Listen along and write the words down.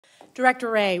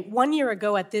Director Wray, 1 year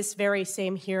ago at this very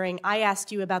same hearing, I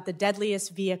asked you about the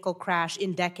deadliest vehicle crash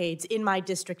in decades in my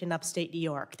district in upstate New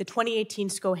York, the 2018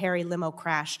 Schoharie limo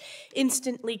crash,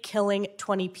 instantly killing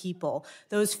 20 people.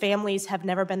 Those families have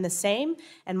never been the same,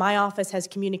 and my office has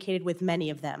communicated with many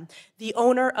of them. The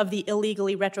owner of the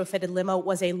illegally retrofitted limo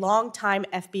was a longtime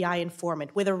FBI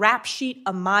informant with a rap sheet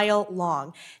a mile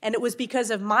long, and it was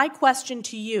because of my question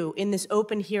to you in this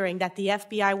open hearing that the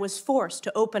FBI was forced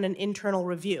to open an internal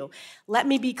review. Let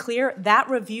me be clear, that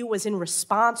review was in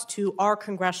response to our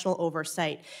congressional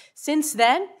oversight. Since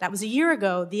then, that was a year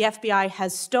ago, the FBI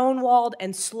has stonewalled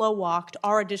and slow-walked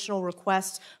our additional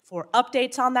requests for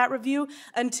updates on that review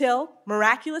until,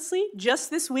 miraculously, just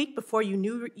this week before you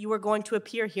knew you were going to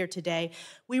appear here today,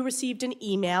 we received an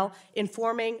email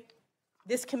informing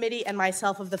this committee and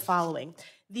myself of the following.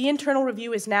 The internal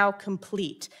review is now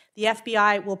complete. The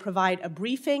FBI will provide a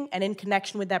briefing, and in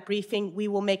connection with that briefing, we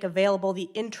will make available the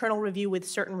internal review with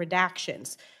certain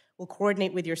redactions. We'll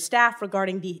coordinate with your staff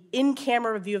regarding the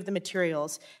in-camera review of the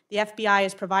materials. The FBI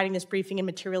is providing this briefing and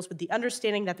materials with the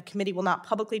understanding that the committee will not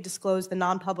publicly disclose the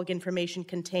non-public information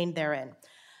contained therein.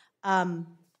 My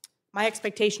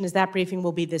expectation is that briefing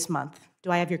will be this month.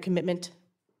 Do I have your commitment?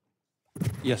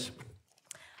 Yes.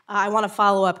 I want to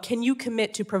follow up. Can you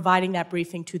commit to providing that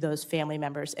briefing to those family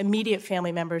members, immediate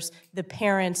family members, the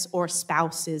parents or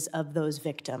spouses of those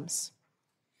victims?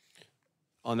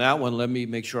 On that one, let me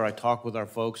make sure I talk with our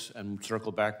folks and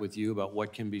circle back with you about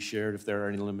what can be shared if there are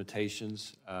any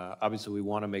limitations. Obviously, we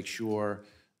want to make sure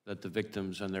that the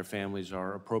victims and their families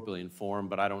are appropriately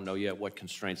informed, but I don't know yet what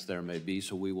constraints there may be,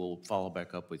 so we will follow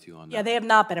back up with you on that. Yeah, they have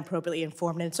not been appropriately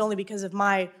informed, and it's only because of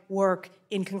my work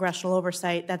in congressional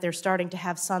oversight that they're starting to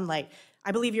have sunlight.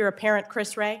 I believe you're a parent,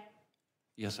 Chris Wray?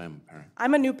 Yes, I'm a parent.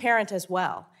 I'm a new parent as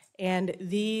well, and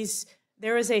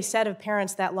there is a set of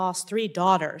parents that lost 3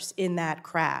 daughters in that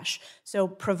crash, so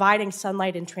providing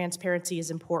sunlight and transparency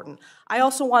is important. I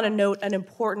also want to note an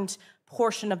important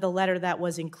portion of the letter that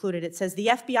was included. It says, the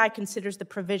FBI considers the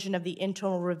provision of the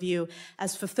internal review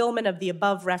as fulfillment of the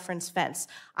above referenced fence.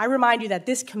 I remind you that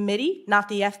this committee, not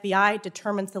the FBI,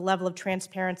 determines the level of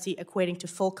transparency equating to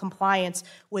full compliance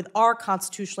with our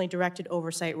constitutionally directed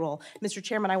oversight role. Mr.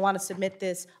 Chairman, I want to submit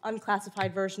this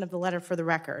unclassified version of the letter for the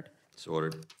record. So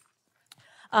ordered.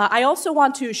 I also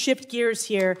want to shift gears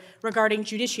here regarding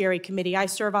Judiciary Committee. I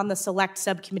serve on the select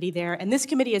subcommittee there, and this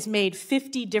committee has made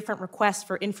 50 different requests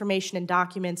for information and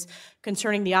documents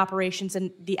concerning the operations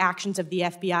and the actions of the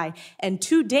FBI. And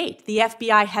to date, the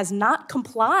FBI has not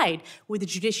complied with the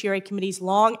Judiciary Committee's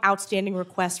long outstanding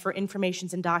requests for information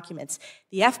and documents.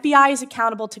 The FBI is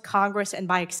accountable to Congress and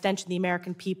by extension the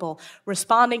American people.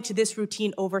 Responding to this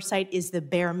routine oversight is the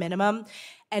bare minimum.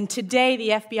 And today, the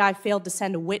FBI failed to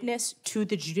send a witness to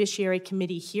the Judiciary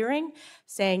Committee hearing,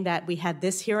 saying that we had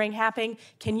this hearing happening.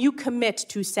 Can you commit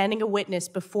to sending a witness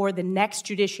before the next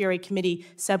Judiciary Committee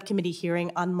subcommittee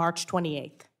hearing on March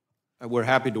 28th? We're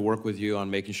happy to work with you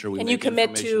on making sure we Can make you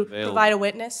commit to available. provide a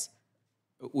witness?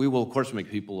 We will, of course, make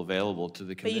people available to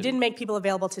the committee. But you didn't make people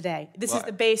available today. This is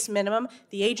the base minimum.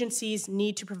 The agencies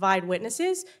need to provide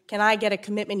witnesses. Can I get a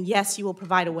commitment? Yes, you will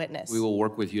provide a witness. We will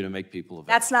work with you to make people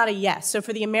available. That's not a yes. So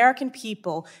for the American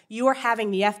people, you are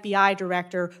having the FBI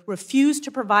director refuse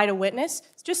to provide a witness?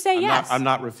 Just say yes. I'm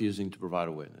not refusing to provide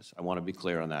a witness. I want to be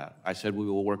clear on that. I said we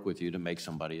will work with you to make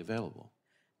somebody available.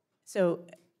 So,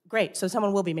 great. So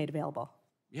someone will be made available?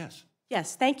 Yes.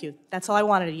 Yes, thank you. That's all I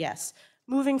wanted, a yes.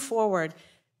 Moving forward,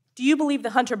 do you believe the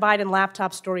Hunter Biden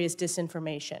laptop story is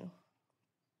disinformation?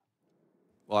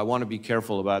 Well, I want to be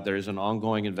careful about, there is an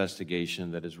ongoing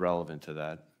investigation that is relevant to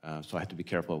that, so I have to be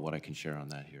careful of what I can share on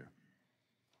that here.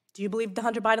 Do you believe the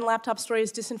Hunter Biden laptop story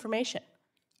is disinformation?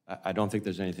 I don't think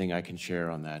there's anything I can share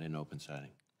on that in open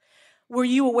setting. Were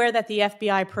you aware that the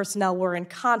FBI personnel were in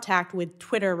contact with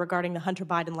Twitter regarding the Hunter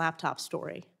Biden laptop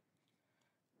story?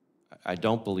 I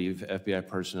don't believe FBI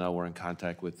personnel were in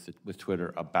contact with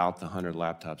Twitter about the Hunter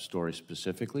laptop story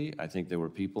specifically. I think there were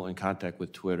people in contact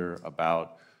with Twitter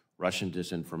about Russian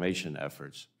disinformation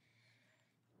efforts.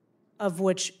 Of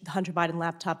which the Hunter Biden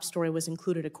laptop story was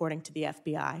included, according to the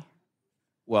FBI.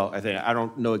 Well, I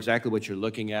don't know exactly what you're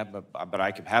looking at, but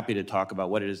I'm happy to talk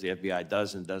about what it is the FBI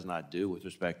does and does not do with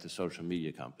respect to social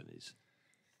media companies.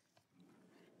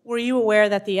 Were you aware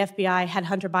that the FBI had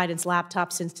Hunter Biden's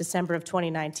laptop since December of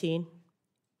 2019?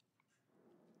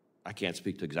 I can't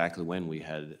speak to exactly when we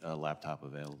had a laptop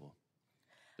available.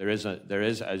 There is,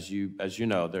 as you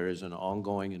know, there is an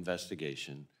ongoing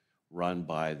investigation run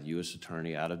by the U.S.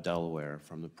 Attorney out of Delaware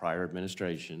from the prior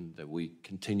administration that we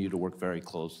continue to work very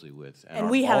closely with.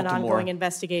 And we have an ongoing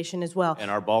investigation as well.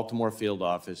 And our Baltimore field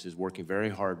office is working very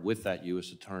hard with that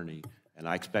U.S. Attorney and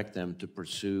I expect them to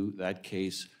pursue that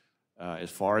case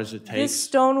as far as it takes. This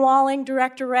stonewalling,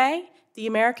 Director Wray, the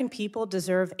American people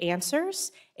deserve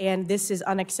answers, and this is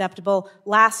unacceptable.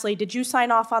 Lastly, did you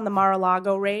sign off on the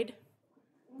Mar-a-Lago raid?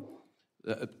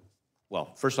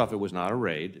 Well, first off, it was not a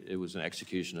raid. It was an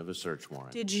execution of a search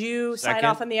warrant. Did you sign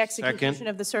off on the execution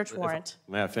of the search warrant?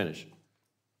 May I finish?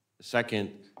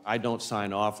 Second, I don't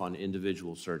sign off on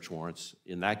individual search warrants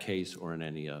in that case or in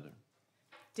any other.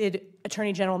 Did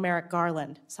Attorney General Merrick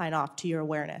Garland sign off to your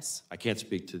awareness? I can't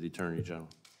speak to the Attorney General.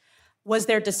 Was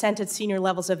there dissent at senior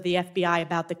levels of the FBI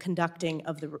about the conducting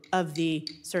of the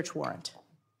search warrant?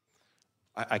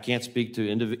 I can't speak to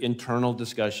internal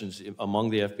discussions among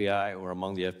the FBI or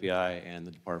among the FBI and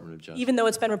the Department of Justice. Even though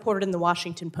it's been reported in the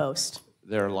Washington Post?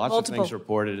 There are lots of things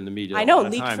reported in the media. I know,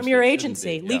 leaked from your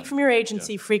agency. Leaked from your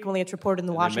agency, frequently it's reported in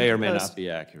the Washington Post. It may or may not be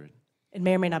accurate. It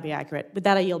may or may not be accurate. With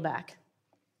that, I yield back.